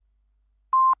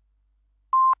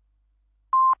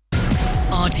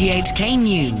RTHK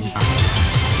News.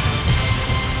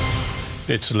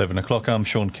 It's 11 o'clock. I'm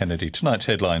Sean Kennedy. Tonight's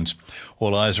headlines.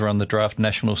 All eyes are on the draft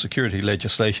national security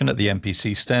legislation at the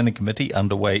MPC Standing Committee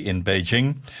underway in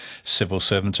Beijing. Civil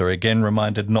servants are again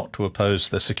reminded not to oppose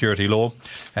the security law,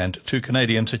 and 2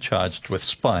 Canadians are charged with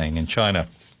spying in China.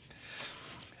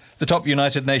 The top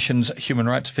United Nations human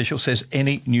rights official says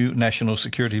any new national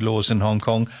security laws in Hong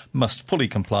Kong must fully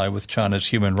comply with China's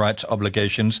human rights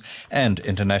obligations and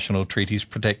international treaties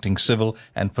protecting civil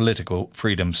and political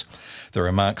freedoms. The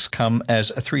remarks come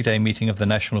as a 3-day meeting of the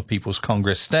National People's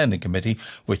Congress Standing Committee,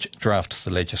 which drafts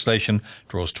the legislation,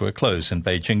 draws to a close in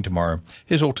Beijing tomorrow.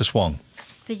 Here's Otis Wong.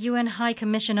 The UN High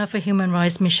Commissioner for Human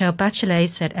Rights, Michelle Bachelet,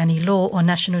 said any law on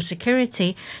national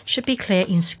security should be clear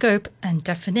in scope and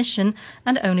definition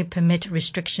and only permit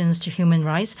restrictions to human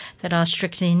rights that are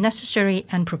strictly necessary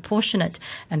and proportionate,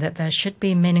 and that there should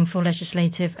be meaningful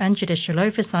legislative and judicial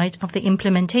oversight of the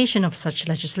implementation of such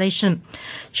legislation.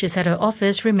 She said her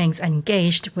office remains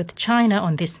engaged with China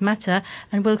on this matter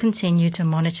and will continue to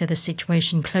monitor the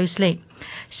situation closely.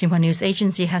 Xinhua News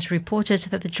Agency has reported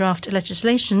that the draft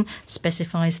legislation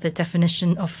specifies the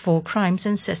definition of 4 crimes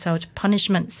and sets out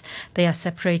punishments. They are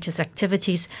separatist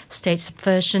activities, state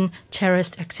subversion,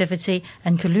 terrorist activity,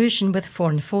 and collusion with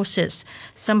foreign forces.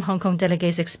 Some Hong Kong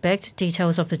delegates expect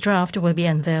details of the draft will be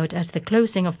unveiled at the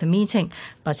closing of the meeting,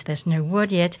 but there's no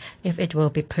word yet if it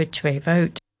will be put to a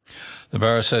vote. The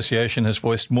Bar Association has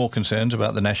voiced more concerns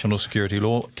about the national security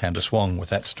law. Candice Wong with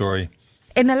that story.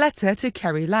 In a letter to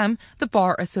Carrie Lam, the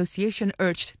Bar Association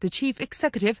urged the chief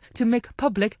executive to make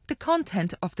public the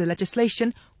content of the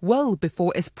legislation well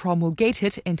before it's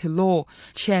promulgated into law.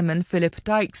 Chairman Philip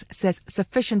Dykes says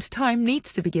sufficient time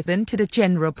needs to be given to the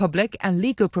general public and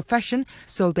legal profession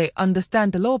so they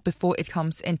understand the law before it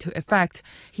comes into effect.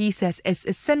 He says it's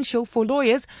essential for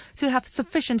lawyers to have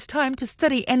sufficient time to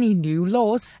study any new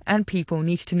laws, and people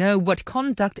need to know what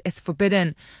conduct is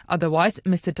forbidden. Otherwise,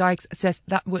 Mr. Dykes says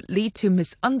that would lead to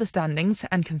misunderstandings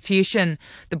and confusion.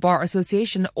 The Bar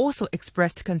Association also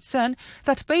expressed concern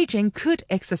that Beijing could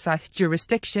exercise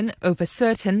jurisdiction over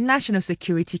certain national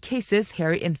security cases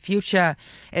here in future.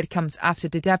 It comes after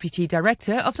the Deputy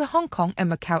Director of the Hong Kong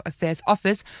and Macau Affairs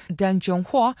Office, Deng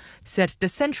Zhonghua, said the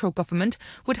central government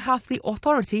would have the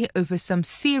authority over some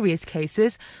serious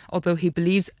cases, although he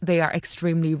believes they are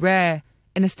extremely rare.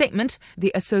 In a statement,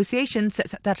 the association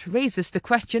says that raises the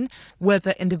question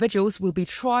whether individuals will be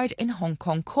tried in Hong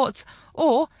Kong courts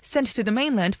or sent to the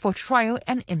mainland for trial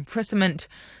and imprisonment.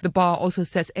 The bar also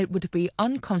says it would be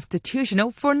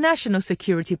unconstitutional for national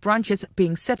security branches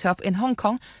being set up in Hong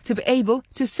Kong to be able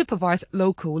to supervise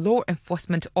local law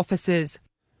enforcement officers.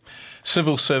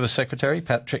 Civil Service Secretary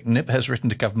Patrick Nip has written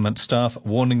to government staff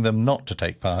warning them not to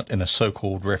take part in a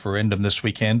so-called referendum this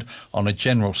weekend on a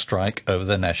general strike over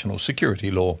the national security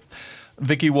law.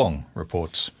 Vicky Wong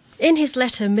reports. In his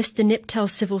letter, Mr. Nip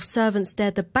tells civil servants they're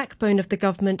the backbone of the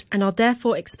government and are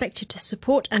therefore expected to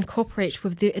support and cooperate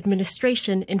with the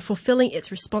administration in fulfilling its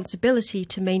responsibility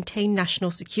to maintain national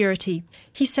security.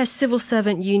 He says civil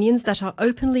servant unions that are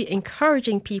openly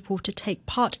encouraging people to take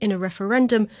part in a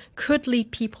referendum could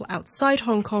lead people outside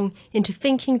Hong Kong into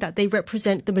thinking that they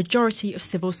represent the majority of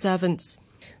civil servants.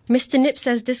 Mr. Nip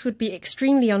says this would be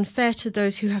extremely unfair to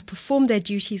those who have performed their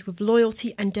duties with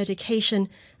loyalty and dedication,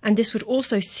 and this would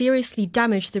also seriously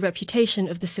damage the reputation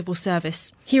of the civil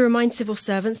service. He reminds civil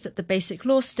servants that the Basic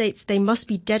Law states they must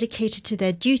be dedicated to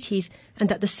their duties and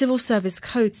that the Civil Service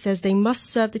Code says they must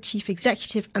serve the chief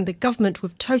executive and the government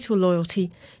with total loyalty,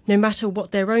 no matter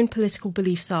what their own political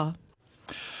beliefs are.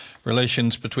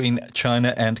 Relations between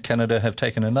China and Canada have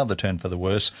taken another turn for the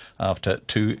worse after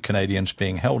 2 Canadians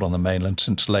being held on the mainland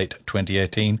since late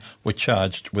 2018 were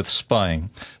charged with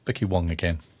spying. Vicky Wong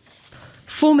again.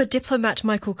 Former diplomat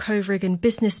Michael Kovrig and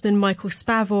businessman Michael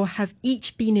Spavor have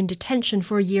each been in detention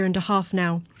for a year and a half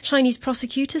now. Chinese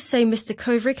prosecutors say Mr.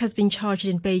 Kovrig has been charged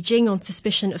in Beijing on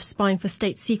suspicion of spying for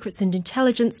state secrets and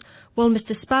intelligence, while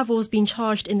Mr. Spavor has been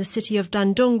charged in the city of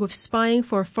Dandong with spying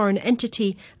for a foreign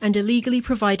entity and illegally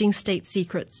providing state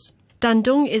secrets.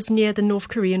 Dandong is near the North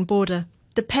Korean border.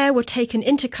 The pair were taken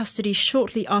into custody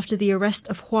shortly after the arrest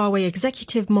of Huawei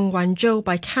executive Meng Wanzhou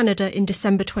by Canada in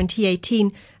December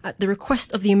 2018 at the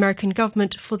request of the American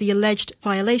government for the alleged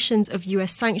violations of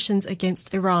US sanctions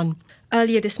against Iran.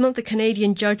 Earlier this month, a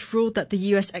Canadian judge ruled that the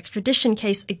US extradition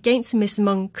case against Ms.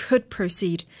 Meng could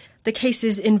proceed. The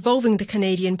cases involving the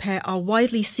Canadian pair are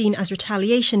widely seen as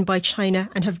retaliation by China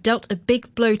and have dealt a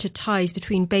big blow to ties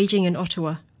between Beijing and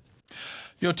Ottawa.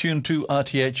 You're tuned to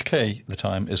RTHK. The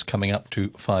time is coming up to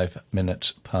 5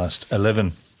 minutes past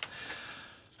 11.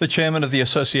 The chairman of the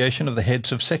Association of the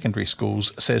Heads of Secondary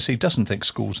Schools says he doesn't think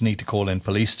schools need to call in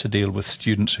police to deal with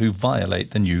students who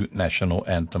violate the new national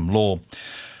anthem law.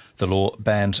 The law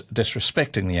bans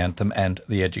disrespecting the anthem, and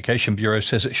the Education Bureau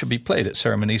says it should be played at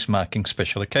ceremonies marking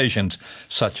special occasions,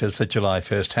 such as the July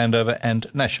 1st handover and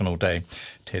National Day.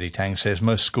 Teddy Tang says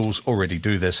most schools already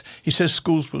do this. He says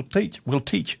schools will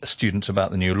teach students about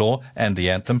the new law and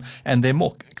the anthem, and they're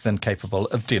more than capable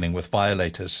of dealing with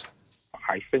violators.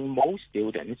 I think most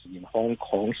students in Hong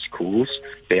Kong schools,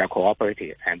 they are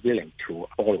cooperative and willing to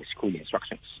follow school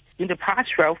instructions. In the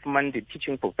past 12 months, the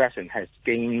teaching profession has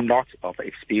gained lots of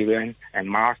experience and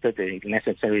mastered the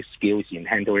necessary skills in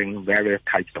handling various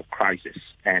types of crises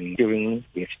and dealing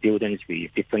with students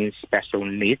with different special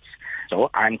needs. So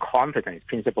I'm confident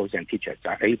principals and teachers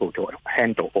are able to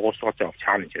handle all sorts of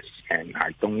challenges, and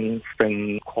I don't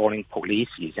think calling police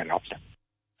is an option.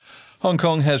 Hong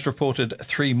Kong has reported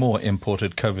 3 more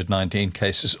imported COVID-19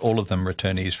 cases, all of them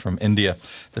returnees from India.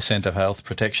 The Centre for Health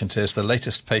Protection says the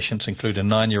latest patients include a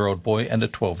 9-year-old boy and a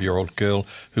 12-year-old girl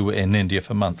who were in India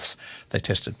for months. They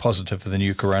tested positive for the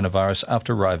new coronavirus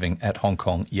after arriving at Hong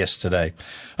Kong yesterday.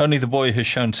 Only the boy has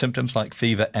shown symptoms like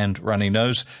fever and runny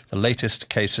nose. The latest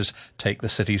cases take the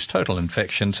city's total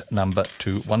infections number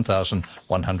to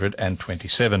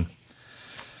 1,127.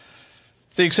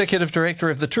 The Executive Director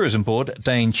of the Tourism Board,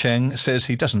 Dane Cheng, says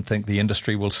he doesn't think the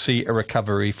industry will see a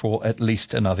recovery for at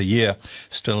least another year.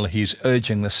 Still, he's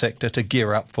urging the sector to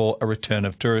gear up for a return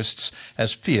of tourists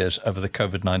as fears over the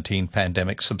COVID-19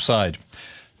 pandemic subside.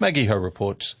 Maggie Ho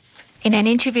reports. In an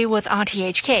interview with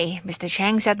RTHK, Mr.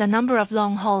 Chang said the number of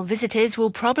long-haul visitors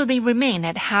will probably remain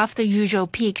at half the usual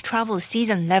peak travel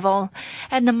season level,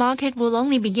 and the market will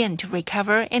only begin to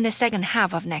recover in the second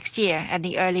half of next year at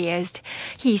the earliest.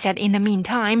 He said in the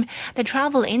meantime, the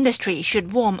travel industry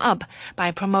should warm up by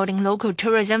promoting local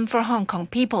tourism for Hong Kong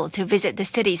people to visit the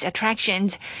city's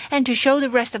attractions and to show the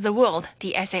rest of the world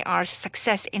the SAR's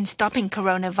success in stopping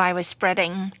coronavirus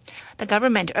spreading. The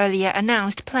government earlier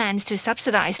announced plans to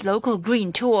subsidize local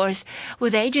green tours,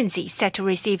 with agencies set to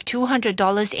receive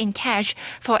 $200 in cash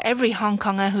for every Hong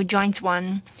Konger who joins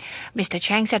one. Mr.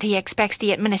 Chang said he expects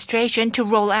the administration to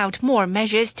roll out more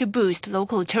measures to boost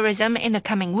local tourism in the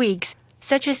coming weeks,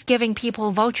 such as giving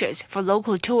people vouchers for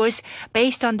local tours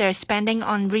based on their spending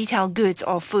on retail goods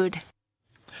or food.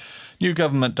 New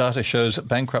government data shows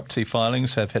bankruptcy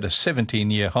filings have hit a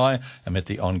 17-year high amid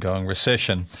the ongoing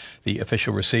recession. The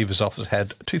Official Receiver's Office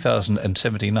had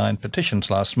 2,079 petitions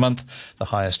last month, the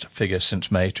highest figure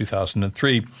since May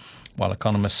 2003. While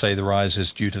economists say the rise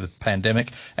is due to the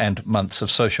pandemic and months of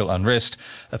social unrest,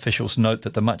 officials note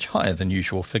that the much higher than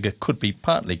usual figure could be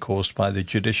partly caused by the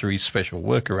judiciary's special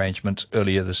work arrangements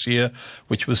earlier this year,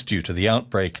 which was due to the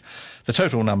outbreak. The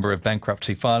total number of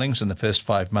bankruptcy filings in the first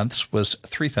 5 months was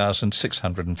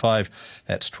 3,605.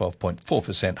 That's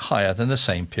 12.4% higher than the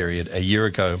same period a year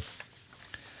ago.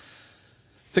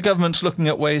 The government's looking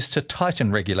at ways to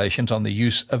tighten regulations on the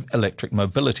use of electric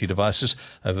mobility devices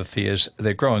over fears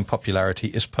their growing popularity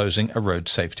is posing a road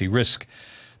safety risk.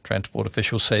 Transport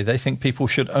officials say they think people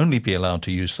should only be allowed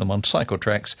to use them on cycle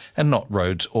tracks and not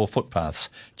roads or footpaths.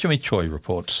 Jimmy Choi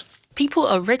reports. People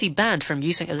are already banned from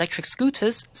using electric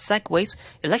scooters, segways,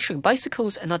 electric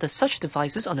bicycles and other such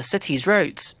devices on the city's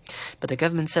roads. But the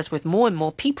government says with more and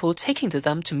more people taking to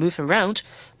them to move around,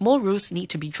 more rules need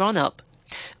to be drawn up.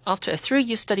 After a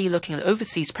 3-year study looking at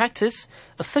overseas practice,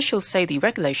 officials say the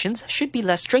regulations should be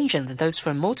less stringent than those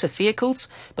for motor vehicles,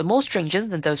 but more stringent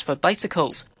than those for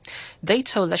bicycles. They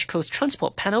told LegCo's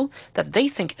transport panel that they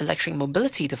think electric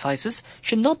mobility devices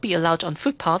should not be allowed on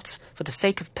footpaths for the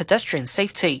sake of pedestrian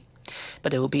safety.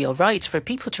 But it will be alright for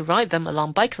people to ride them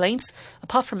along bike lanes,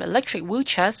 apart from electric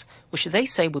wheelchairs, which they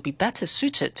say will be better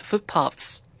suited to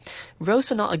footpaths.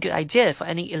 Roads are not a good idea for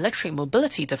any electric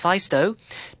mobility device though,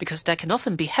 because there can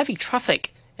often be heavy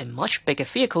traffic and much bigger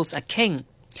vehicles are king.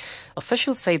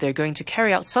 Officials say they're going to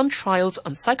carry out some trials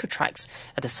on cycle tracks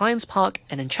at the Science Park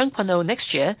and in Tseung Kwan O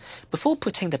next year before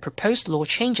putting the proposed law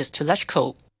changes to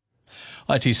LegCo.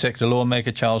 IT sector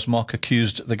lawmaker Charles Mok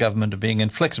accused the government of being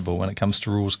inflexible when it comes to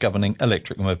rules governing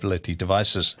electric mobility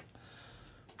devices.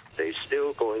 They're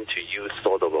still going to use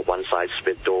sort of a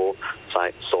one-size-fits-all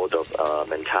sort of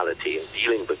mentality in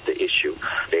dealing with the issue.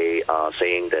 They are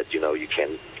saying that, you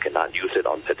cannot use it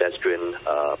on pedestrian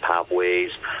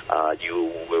pathways.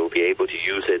 You will be able to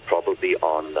use it probably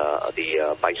on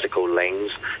the bicycle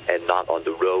lanes and not on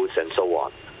the roads and so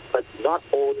on. But not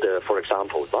all the, for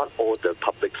example, not all the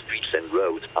public streets and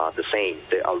roads are the same.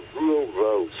 There are rural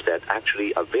roads that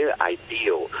actually are very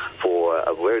ideal for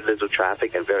very little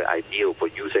traffic and very ideal for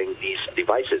using these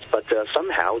devices. But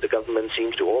somehow the government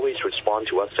seems to always respond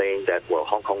to us saying that, well,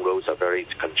 Hong Kong roads are very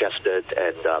congested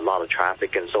and a lot of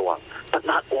traffic and so on. But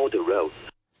not all the roads.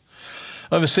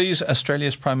 Overseas,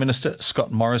 Australia's Prime Minister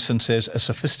Scott Morrison says a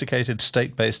sophisticated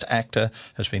state-based actor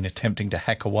has been attempting to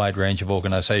hack a wide range of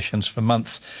organisations for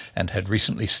months and had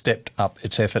recently stepped up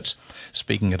its efforts.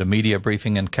 Speaking at a media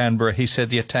briefing in Canberra, he said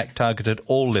the attack targeted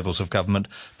all levels of government,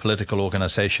 political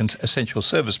organisations, essential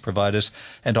service providers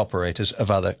and operators of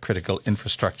other critical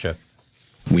infrastructure.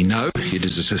 We know it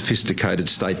is a sophisticated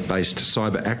state-based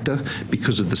cyber actor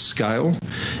because of the scale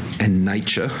and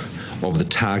nature of the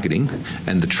targeting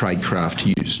and the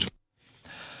tradecraft used.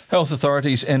 Health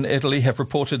authorities in Italy have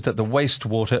reported that the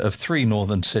wastewater of 3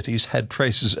 northern cities had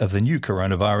traces of the new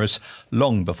coronavirus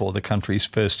long before the country's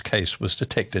first case was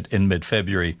detected in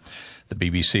mid-February. The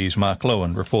BBC's Mark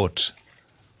Lowen reports.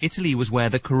 Italy was where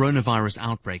the coronavirus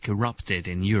outbreak erupted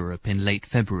in Europe in late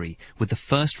February, with the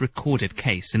first recorded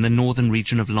case in the northern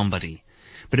region of Lombardy.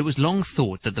 But it was long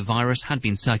thought that the virus had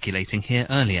been circulating here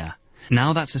earlier.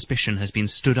 Now that suspicion has been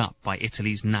stood up by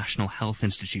Italy's National Health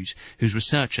Institute, whose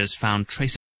researchers found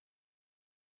traces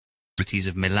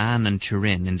of Milan and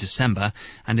Turin in December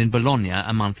and in Bologna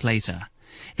a month later.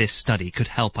 This study could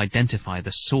help identify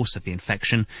the source of the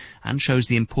infection and shows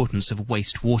the importance of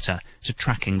wastewater to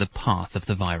tracking the path of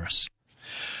the virus.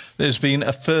 There's been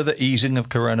a further easing of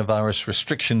coronavirus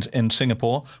restrictions in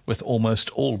Singapore, with almost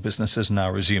all businesses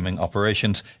now resuming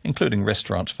operations, including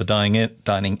restaurants for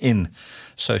dining in.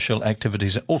 Social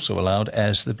activities are also allowed,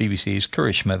 as the BBC's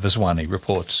Karishma Vaswani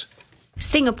reports.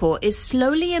 Singapore is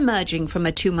slowly emerging from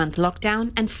a 2-month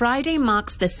lockdown, and Friday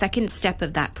marks the second step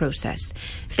of that process.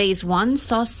 Phase 1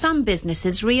 saw some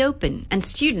businesses reopen and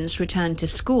students return to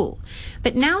school.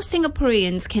 But now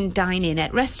Singaporeans can dine in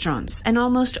at restaurants, and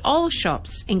almost all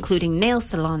shops, including nail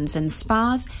salons and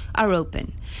spas, are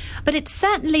open. But it's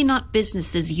certainly not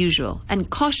business as usual, and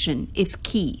caution is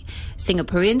key.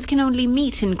 Singaporeans can only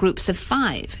meet in groups of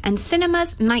 5, and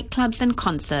cinemas, nightclubs and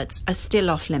concerts are still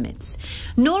off limits.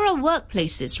 Nor are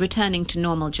workplaces returning to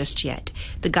normal just yet.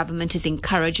 The government is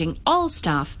encouraging all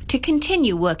staff to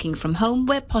continue working from home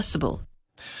where possible.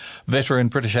 Veteran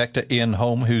British actor Ian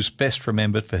Holm, who's best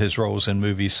remembered for his roles in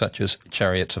movies such as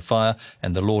Chariots of Fire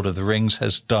and The Lord of the Rings,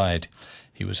 has died.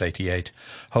 He was 88.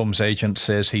 Holmes' agent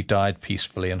says he died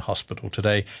peacefully in hospital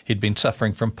today. He'd been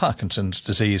suffering from Parkinson's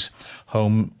disease.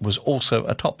 Holmes was also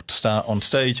a top star on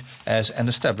stage as an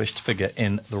established figure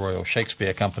in the Royal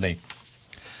Shakespeare Company.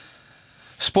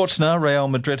 Sports now. Real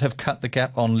Madrid have cut the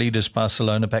gap on leaders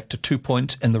Barcelona back to 2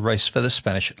 points in the race for the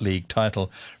Spanish league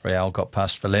title. Real got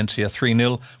past Valencia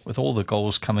 3-0, with all the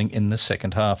goals coming in the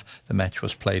second half. The match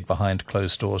was played behind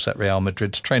closed doors at Real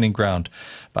Madrid's training ground.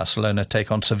 Barcelona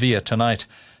take on Sevilla tonight.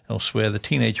 Elsewhere, the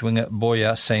teenage winger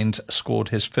Borja Sainz scored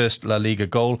his first La Liga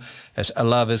goal as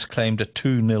Alaves claimed a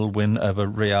 2-0 win over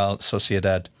Real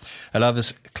Sociedad.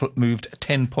 Alaves moved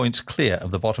 10 points clear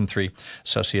of the bottom 3.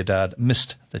 Sociedad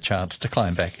missed the chance to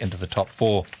climb back into the top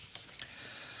 4.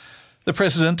 The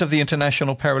president of the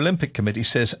International Paralympic Committee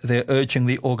says they're urging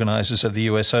the organisers of the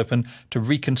US Open to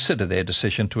reconsider their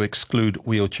decision to exclude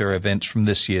wheelchair events from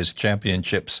this year's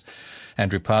championships.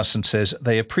 Andrew Parsons says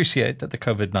they appreciate that the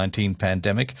COVID-19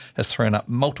 pandemic has thrown up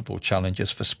multiple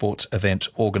challenges for sports event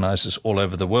organisers all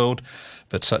over the world,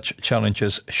 but such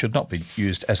challenges should not be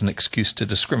used as an excuse to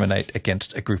discriminate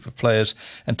against a group of players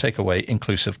and take away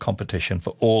inclusive competition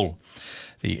for all.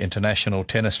 The International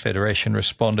Tennis Federation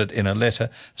responded in a letter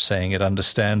saying it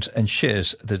understands and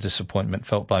shares the disappointment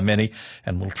felt by many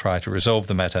and will try to resolve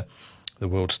the matter. The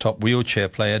world's top wheelchair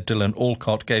player, Dylan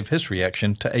Alcott, gave his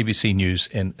reaction to ABC News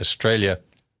in Australia.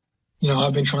 You know,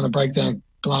 I've been trying to break down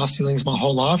glass ceilings my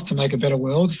whole life to make a better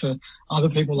world for other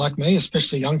people like me,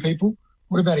 especially young people.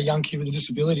 What about a young kid with a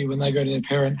disability when they go to their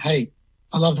parent, hey,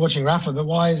 I loved watching Rafa, but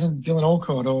why isn't Dylan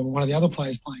Alcott or one of the other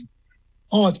players playing?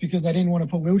 Oh, it's because they didn't want to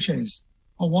put wheelchairs.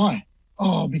 Oh, why?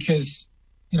 Oh, because,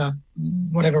 you know,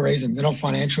 whatever reason, they're not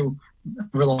financial,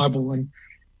 reliable. And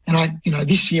I, you know,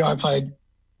 this year I played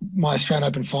my Australian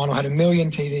Open final, had 1 million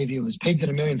TV viewers, peaked at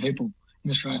 1 million people in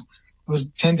Australia. It was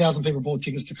 10,000 people bought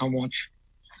tickets to come watch.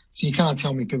 So you can't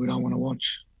tell me people don't want to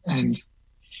watch. And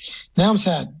now I'm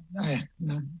sad. You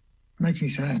know, it makes me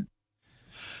sad.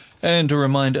 And a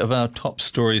reminder of our top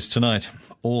stories tonight.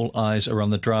 All eyes are on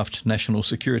the draft national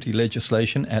security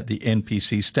legislation at the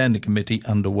NPC Standing Committee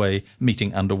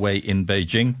meeting underway in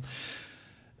Beijing.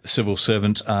 Civil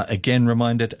servants are again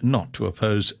reminded not to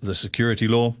oppose the security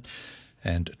law.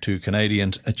 And 2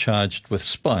 Canadians are charged with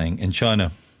spying in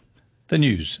China. The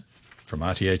news from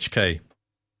RTHK.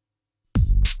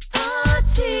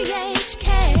 RTHK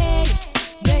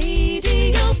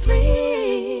Radio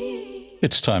 3.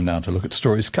 It's time now to look at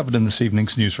stories covered in this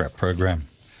evening's News Wrap programme.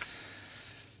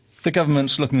 The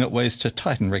government's looking at ways to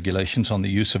tighten regulations on the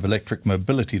use of electric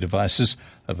mobility devices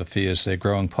over fears their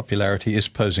growing popularity is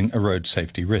posing a road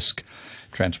safety risk.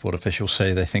 Transport officials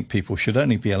say they think people should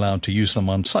only be allowed to use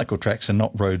them on cycle tracks and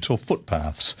not roads or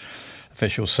footpaths.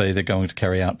 Officials say they're going to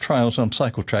carry out trials on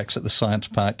cycle tracks at the Science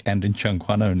Park and in Tseung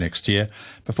Kwan O next year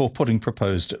before putting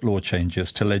proposed law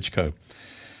changes to LegCo.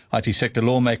 IT sector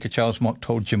lawmaker Charles Mok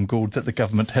told Jim Gould that the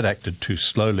government had acted too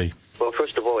slowly. Well,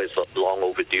 first of all, it's long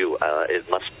overdue. It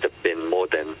must have been more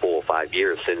than 4 or 5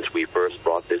 years since we first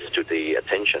brought this to the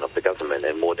attention of the government,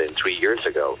 and more than 3 years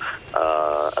ago.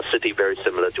 A city very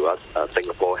similar to us,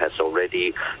 Singapore, has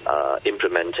already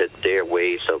implemented their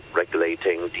ways of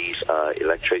regulating these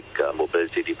electric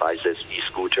mobility devices,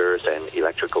 e-scooters and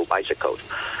electrical bicycles.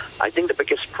 I think the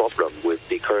biggest problem with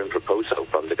the current proposal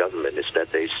from the government is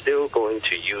that they're still going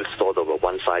to use sort of a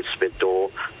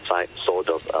one-size-fits-all sort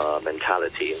of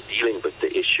mentality in dealing with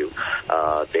the issue.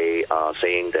 They are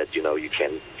saying that, you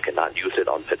cannot use it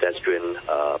on pedestrian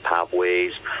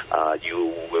pathways.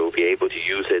 You will be able to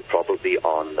use it probably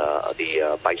on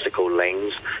the bicycle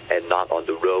lanes and not on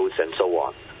the roads and so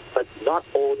on. But not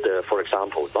all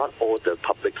the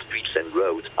public streets and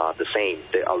roads are the same.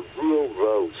 There are rural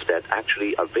roads that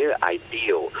actually are very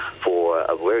ideal for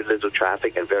very little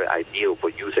traffic and very ideal for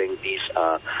using these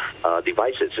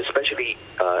devices, especially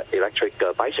electric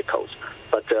bicycles.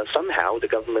 But somehow the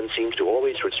government seems to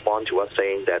always respond to us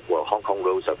saying that, well, Hong Kong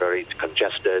roads are very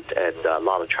congested and a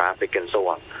lot of traffic and so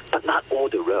on. But not all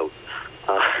the roads.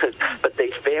 But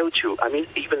they fail to,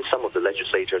 even some of the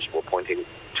legislators were pointing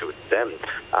to them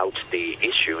out the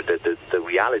issue, the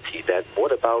reality that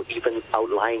what about even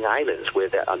outlying islands where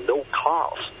there are no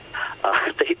cars?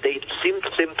 They seem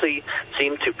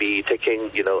to be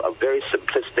taking, a very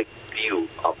simplistic view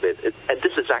of it. And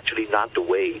this is actually not the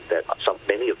way that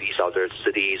many of these other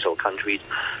cities or countries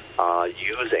are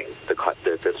using the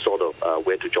sort of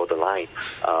where to draw the line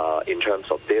in terms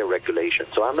of their regulation.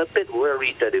 So I'm a bit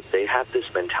worried that if they have this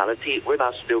mentality, we're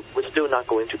still not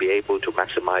going to be able to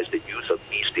maximize the use of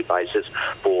these devices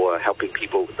for helping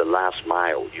people with the last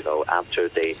mile, after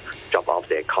they drop off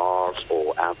their cars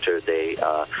or after they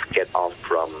get off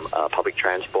from public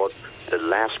transport, the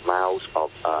last miles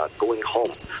of going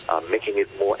home, making it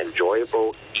more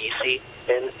enjoyable, easy,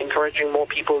 and encouraging more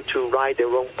people to ride their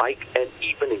own bike, and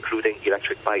even including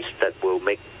electric bikes that will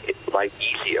make life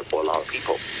easier for a lot of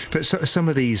people. But some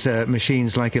of these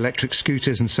machines, like electric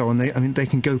scooters and so on, they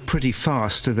can go pretty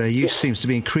fast. Their use seems to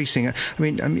be increasing.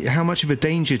 How much of a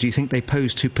danger do you think they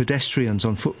pose to pedestrians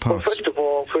on footpaths?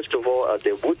 Well, first of all,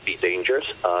 there would be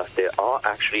dangers. There are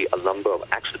actually a number of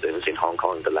accidents in Hong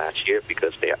Kong in the last year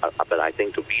because but I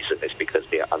think the reason is because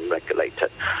they are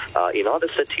unregulated. In other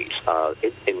cities,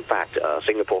 in fact,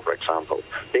 Singapore, for example,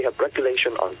 they have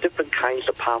regulation on different kinds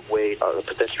of pathways,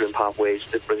 pedestrian pathways,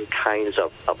 different kinds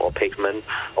of or pavement,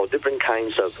 or different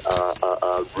kinds of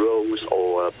roads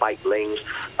or bike lanes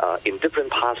in different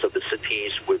parts of the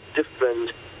cities with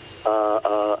different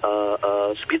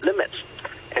speed limits.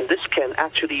 And this can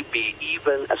actually be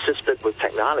even assisted with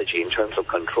technology in terms of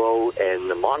control and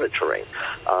monitoring.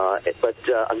 But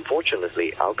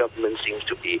unfortunately, our government seems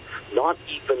to be not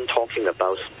even talking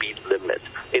about speed limit.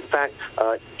 In fact,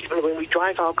 even when we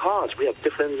drive our cars, we have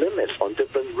different limits on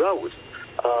different roads.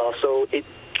 So it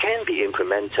can be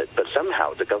implemented, but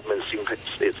somehow the government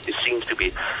seems to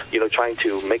be, trying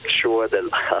to make sure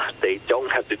that they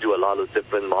don't have to do a lot of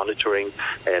different monitoring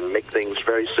and make things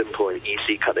very simple and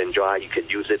easy, cut and dry. You can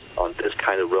use it on this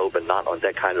kind of road, but not on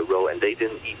that kind of road. And they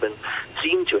didn't even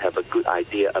seem to have a good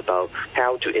idea about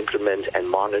how to implement and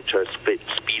monitor speed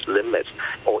limits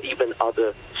or even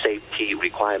other safety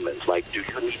requirements, like do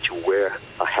you need to wear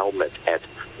a helmet at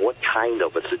what kind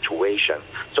of a situation.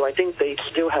 So I think they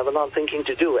still have a lot of thinking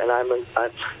to do, and I'm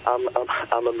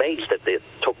amazed that it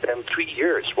took them 3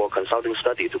 years for a consulting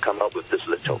study to come up with this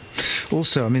little.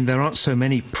 Also, there aren't so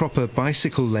many proper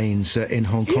bicycle lanes in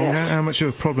Hong Kong. Yeah. How much of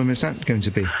a problem is that going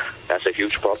to be? That's a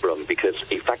huge problem because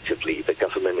effectively the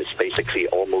government is basically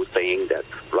almost saying that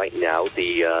right now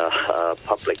the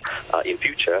public in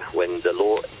future, when the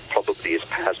law probably is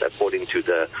passed according to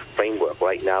the framework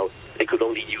right now, they could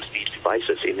only use these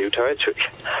devices in new territory.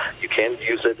 You can't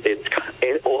use it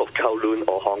in all of Kowloon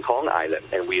or Hong Kong Island.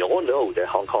 And we all know that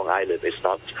Hong Kong Island is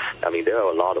not, there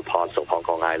are a lot of parts of Hong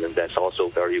Kong Island that's also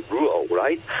very rural,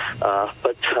 right?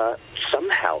 But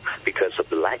somehow, because of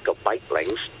the lack of bike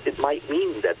lanes, it might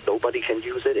mean that nobody can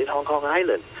use it in Hong Kong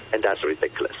Island. And that's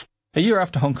ridiculous. A year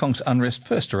after Hong Kong's unrest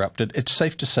first erupted, it's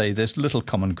safe to say there's little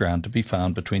common ground to be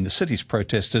found between the city's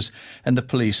protesters and the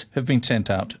police who've been sent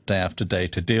out day after day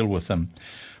to deal with them.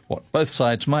 What both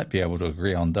sides might be able to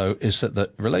agree on, though, is that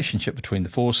the relationship between the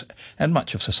force and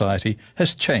much of society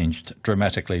has changed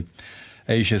dramatically.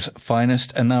 Asia's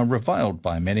finest are now reviled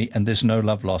by many, and there's no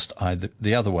love lost either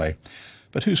the other way.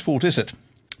 But whose fault is it?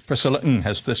 Priscilla Ng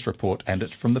has this report, and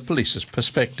it's from the police's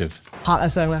perspective.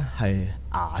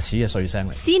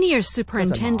 Senior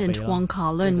Superintendent Wong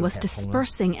Ka-lun was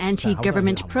dispersing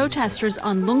anti-government protesters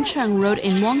on Lung Cheng Road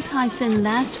in Wong Tai Sin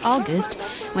last August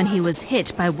when he was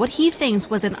hit by what he thinks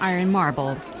was an iron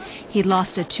marble. He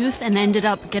lost a tooth and ended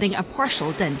up getting a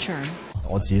partial denture.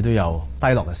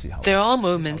 There are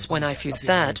moments when I feel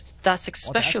sad. That's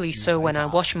especially so when I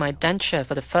wash my denture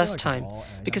for the first time,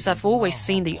 because I've always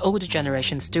seen the older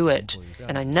generations do it,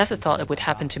 and I never thought it would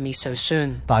happen to me so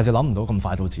soon.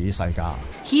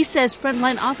 He says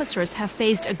frontline officers have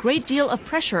faced a great deal of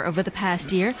pressure over the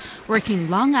past year,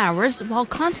 working long hours while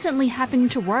constantly having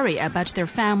to worry about their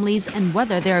families and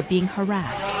whether they are being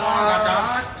harassed.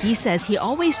 He says he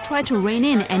always tried to rein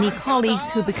in any colleagues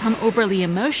who become overly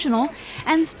emotional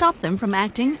and stop them from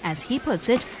acting, as he puts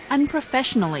it,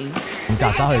 unprofessionally.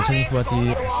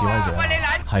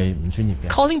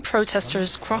 Calling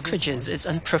protesters cockroaches is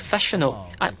unprofessional.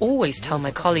 I always tell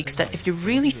my colleagues that if you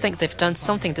really think they've done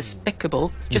something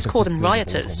despicable, just call them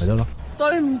rioters.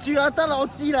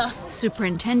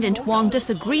 Superintendent Wong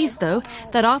disagrees, though,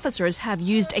 that officers have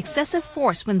used excessive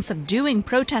force when subduing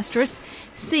protesters,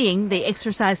 saying they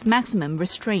exercise maximum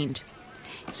restraint.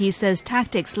 He says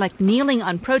tactics like kneeling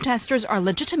on protesters are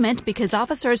legitimate because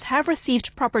officers have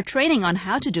received proper training on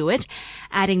how to do it,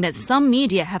 adding that some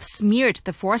media have smeared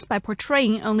the force by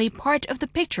portraying only part of the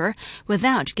picture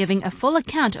without giving a full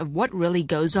account of what really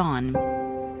goes on.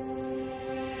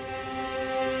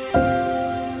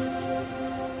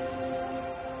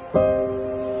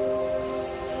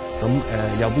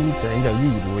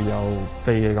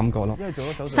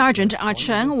 Sergeant Ah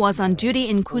Chung was on duty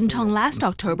in Kwun Tong last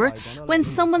October when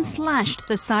someone slashed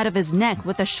the side of his neck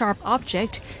with a sharp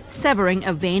object, severing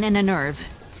a vein and a nerve.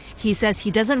 He says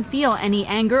he doesn't feel any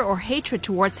anger or hatred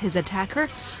towards his attacker,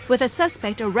 with a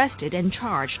suspect arrested and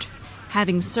charged.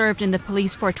 Having served in the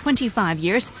police for 25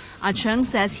 years, Ah Chung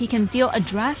says he can feel a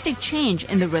drastic change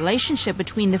in the relationship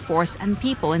between the force and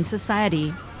people in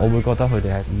society.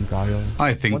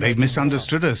 I think they've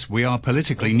misunderstood us. We are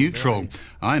politically neutral.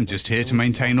 I am just here to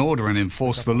maintain order and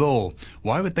enforce the law.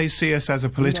 Why would they see us as a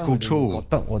political tool?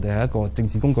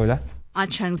 Ah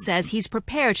Chung says he's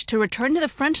prepared to return to the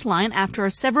front line after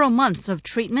several months of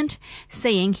treatment,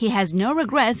 saying he has no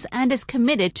regrets and is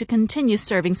committed to continue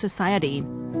serving society.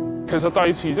 But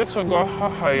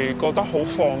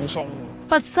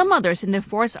some others in the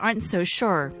force aren't so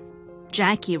sure.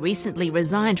 Jackie recently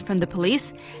resigned from the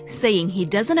police, saying he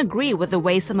doesn't agree with the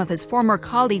way some of his former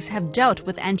colleagues have dealt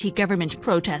with anti-government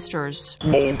protesters.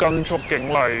 They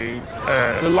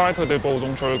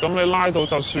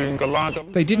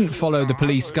didn't follow the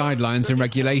police guidelines and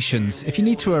regulations. If you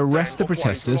need to arrest the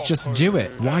protesters, just do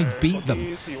it. Why beat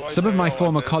them? Some of my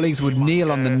former colleagues would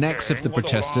kneel on the necks of the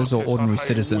protesters or ordinary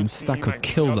citizens. That could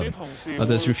kill them.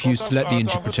 Others refused to let the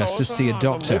injured protesters see a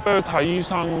doctor.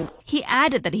 He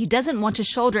added that he doesn't want to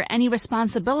shoulder any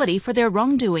responsibility for their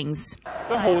wrongdoings.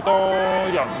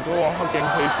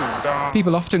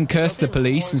 People often curse the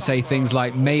police and say things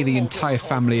like, "May the entire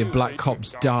family of black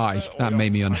cops die." That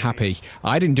made me unhappy.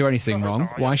 I didn't do anything wrong.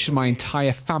 Why should my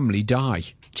entire family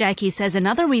die? Jackie says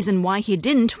another reason why he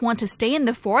didn't want to stay in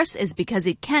the force is because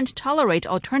it can't tolerate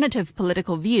alternative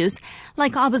political views,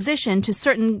 like opposition to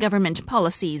certain government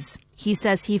policies. He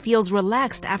says he feels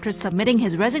relaxed after submitting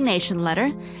his resignation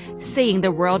letter, saying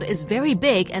the world is very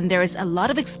big and there is a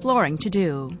lot of exploring to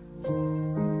do.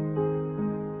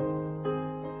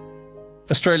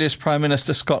 Australia's Prime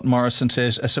Minister Scott Morrison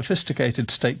says a sophisticated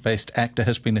state-based actor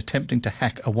has been attempting to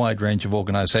hack a wide range of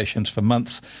organisations for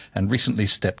months and recently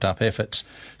stepped up efforts.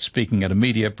 Speaking at a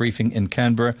media briefing in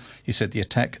Canberra, he said the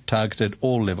attack targeted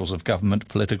all levels of government,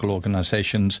 political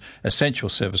organisations, essential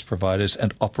service providers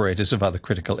and operators of other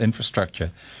critical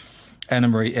infrastructure.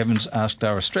 Anna-Marie Evans asked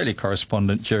our Australia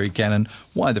correspondent Jerry Gannon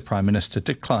why the Prime Minister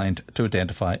declined to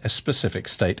identify a specific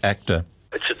state actor.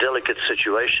 It's a delicate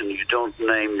situation. You don't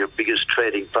name your biggest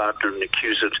trading partner and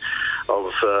accuse it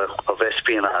of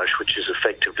espionage, which is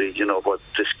effectively, what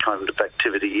this kind of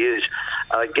activity is.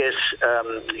 I guess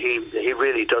he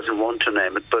really doesn't want to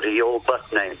name it, but he all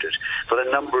but named it. But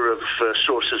a number of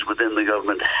sources within the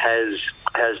government has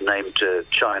named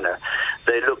China.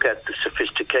 They look at the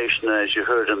sophistication, as you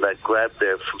heard in that grab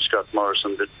there from Scott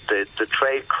Morrison, the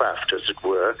trade craft, as it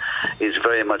were, is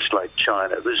very much like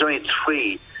China. There's only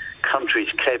 3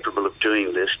 countries capable of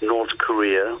doing this: North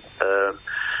Korea,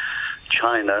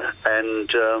 China, and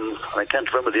I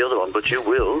can't remember the other one, but you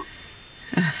will.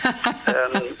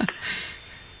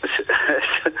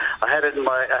 I had it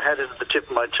at the tip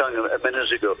of my tongue a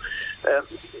minute ago.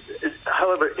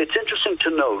 However, it's interesting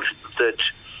to note that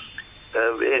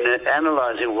in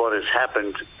analysing what has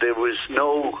happened, there was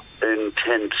no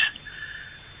intent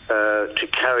to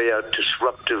carry out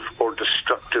disruptive or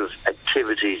destructive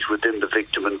activities within the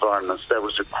victim environments. That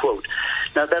was a quote.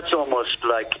 Now, that's almost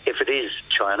like, if it is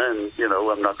China, and,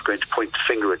 I'm not going to point the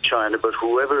finger at China, but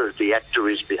whoever the actor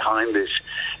is behind this,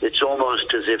 it's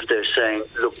almost as if they're saying,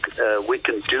 look, we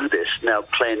can do this, now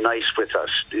play nice with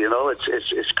us.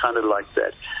 It's kind of like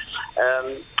that.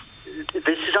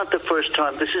 This is not the first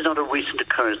time. This is not a recent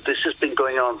occurrence. This has been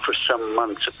going on for some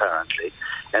months, apparently,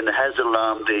 and it has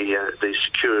alarmed the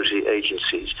security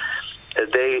agencies.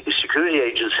 The security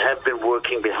agents have been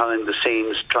working behind the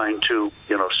scenes, trying to,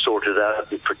 sort it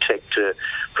out and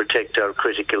protect our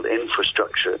critical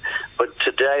infrastructure. But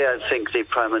today, I think the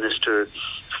Prime Minister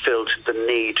felt the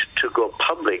need to go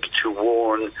public to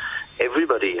warn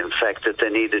everybody, in fact, that they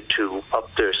needed to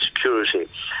up their security.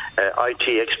 IT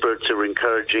experts are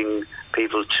encouraging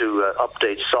people to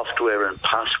update software and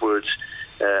passwords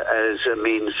as a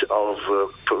means of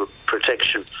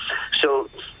protection. So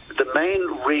the main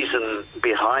reason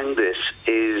behind this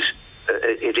is,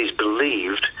 it is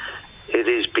believed, it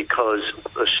is because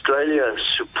Australia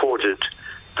supported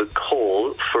the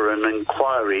call for an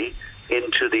inquiry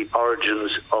into the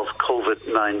origins of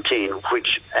COVID-19,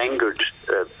 which angered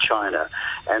China,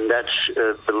 and that's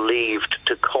believed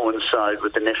to coincide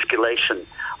with an escalation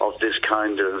of this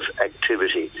kind of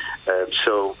activity.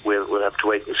 So we'll have to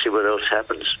wait and see what else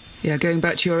happens. Yeah, going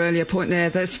back to your earlier point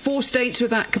there's 4 states with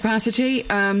that capacity,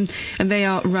 and they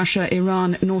are Russia,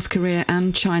 Iran, North Korea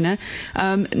and China.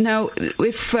 Now,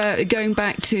 if going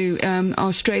back to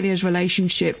Australia's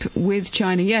relationship with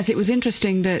China, yes, it was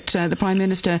interesting that the Prime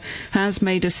Minister has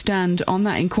made a stand on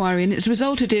that inquiry, and it's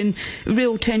resulted in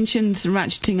real tensions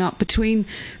ratcheting up between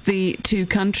the 2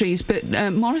 countries. But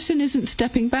Morrison isn't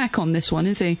stepping back on this one,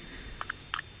 is he?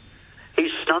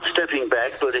 He's not stepping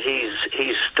back, but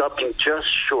he's stopping just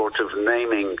short of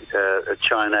naming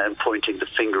China and pointing the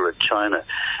finger at China.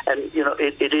 And,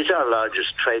 it is our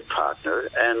largest trade partner.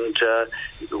 And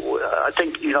I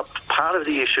think, part of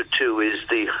the issue, too, is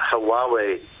the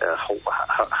Huawei,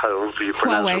 however you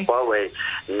pronounce Huawei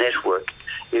network,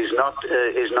 is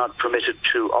not permitted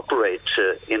to operate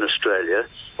in Australia.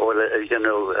 Or,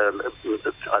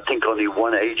 I think only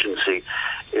one agency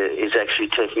is actually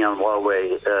taking on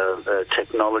Huawei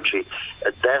technology.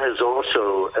 That has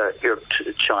also irked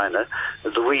China.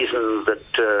 The reason that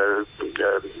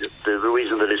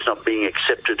it's not being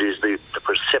accepted is the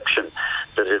perception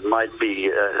that it might be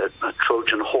a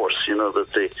Trojan horse.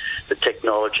 That the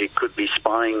technology could be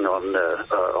spying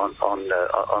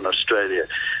on Australia.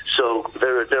 So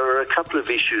there are a couple of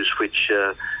issues which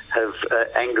have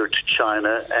angered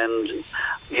China, and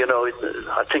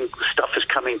I think stuff is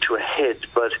coming to a head,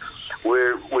 but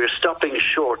we're stopping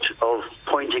short of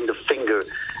pointing the finger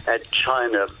at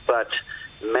China. But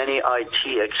many IT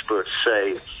experts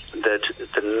say that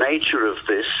the nature of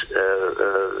this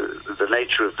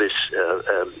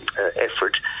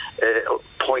effort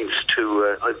points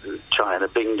to China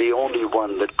being the only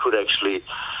one that could actually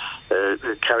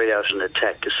carry out an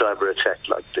attack, a cyber attack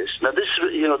like this. Now, this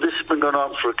has been going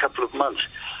on for a couple of months.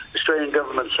 Australian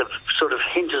governments have sort of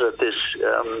hinted at this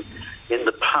in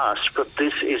the past, but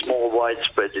this is more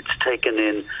widespread. It's taken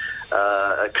in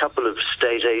a couple of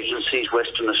state agencies.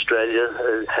 Western Australia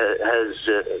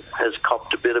has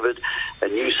copped a bit of it,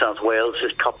 and New South Wales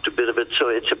has copped a bit of it. So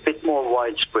it's a bit more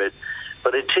widespread.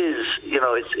 But it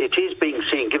is being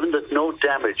seen, given that no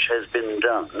damage has been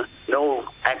done, no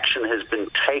action has been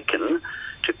taken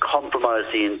to compromise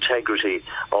the integrity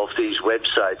of these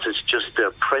websites. It's just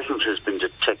their presence has been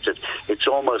detected. It's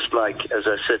almost like, as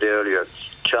I said earlier,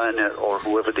 China or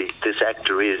whoever this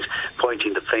actor is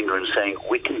pointing the finger and saying,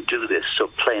 we can do this, so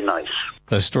play nice.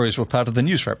 Those stories were part of the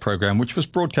News Wrap programme, which was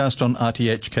broadcast on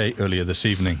RTHK earlier this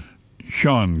evening.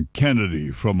 Sean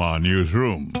Kennedy from our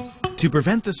newsroom. To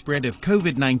prevent the spread of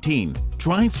COVID-19,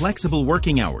 try flexible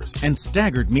working hours and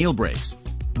staggered meal breaks.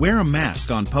 Wear a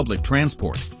mask on public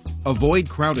transport. Avoid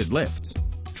crowded lifts.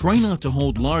 Try not to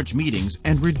hold large meetings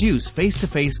and reduce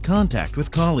face-to-face contact with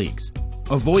colleagues.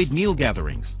 Avoid meal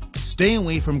gatherings. Stay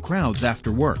away from crowds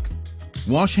after work.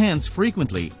 Wash hands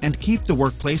frequently and keep the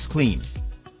workplace clean.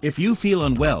 If you feel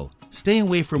unwell, stay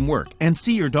away from work and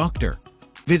see your doctor.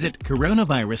 Visit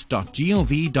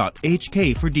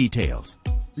coronavirus.gov.hk for details.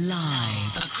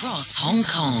 Live across Hong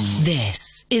Kong,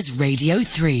 this is Radio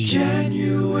 3.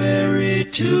 January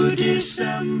to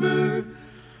December,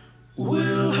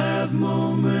 we'll have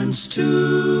moments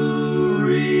to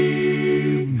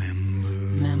remember.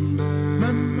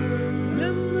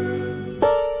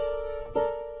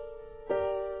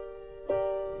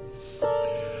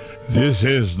 This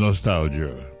is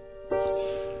Nostalgia.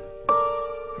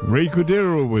 Ray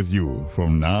Cordero with you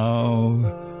from now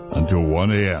until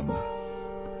 1 a.m.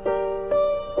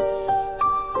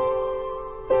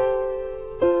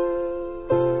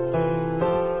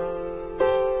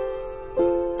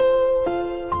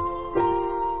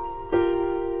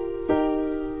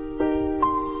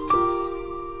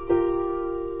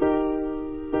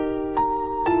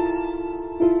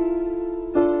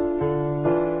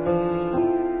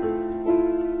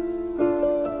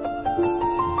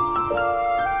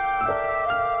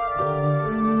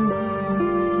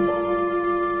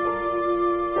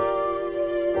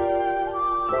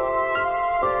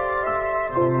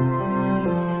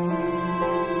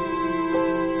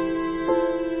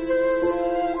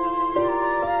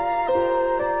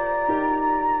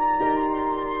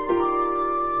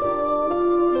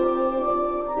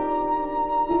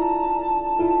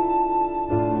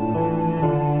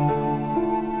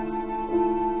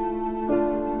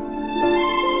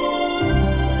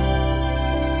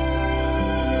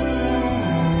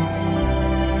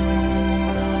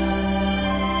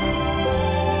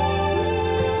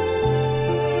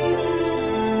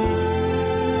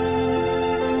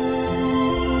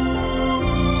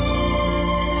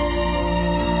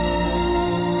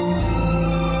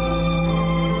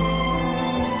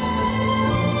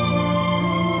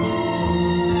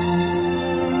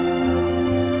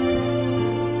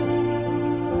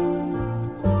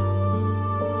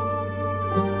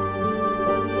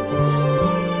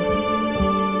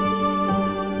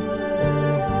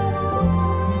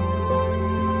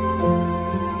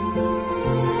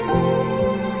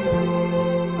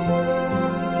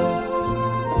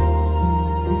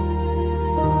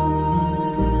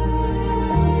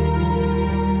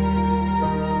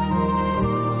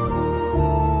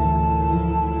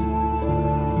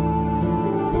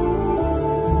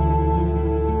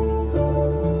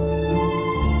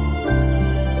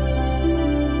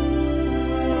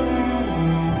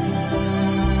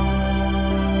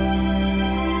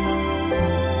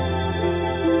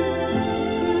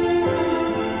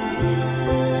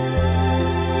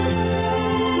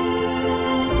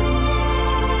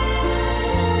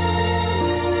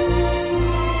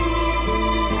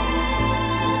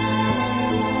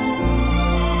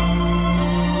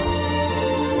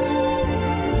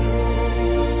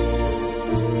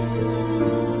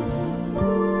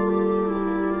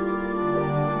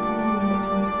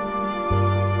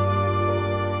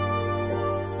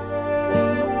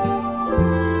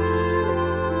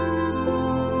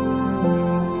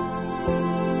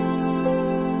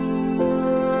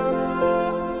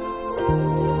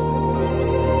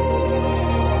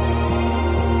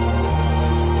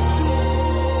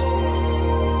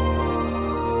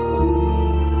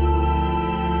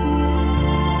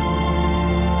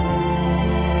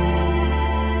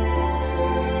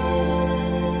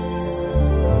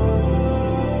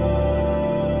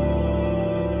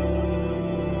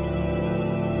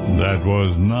 That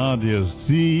was Nadia's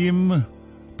theme,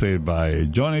 played by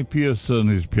Johnny Pearson,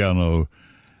 his piano,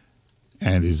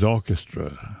 and his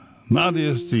orchestra.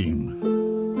 Nadia's theme.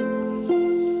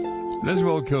 Let's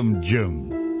welcome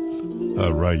Jim,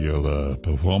 a regular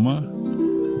performer,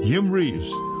 Jim Reeves.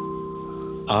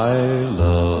 I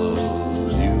love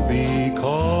you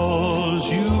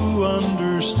because you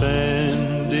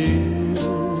understand it.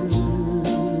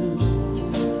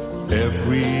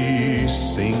 Every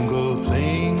single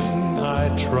thing I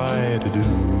try to do,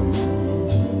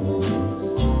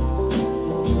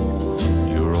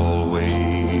 you're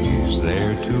always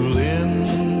there to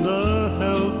lend a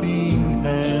helping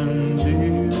hand,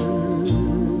 dear.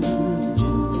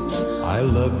 I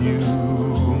love you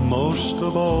most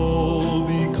of all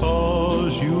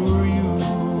because you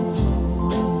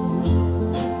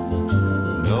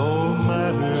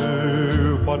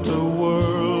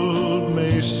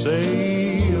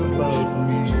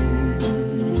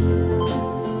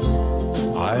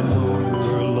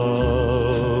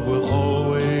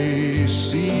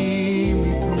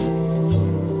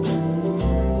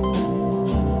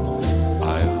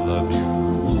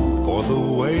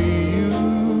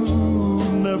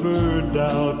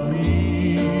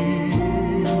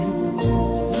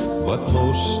what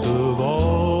most of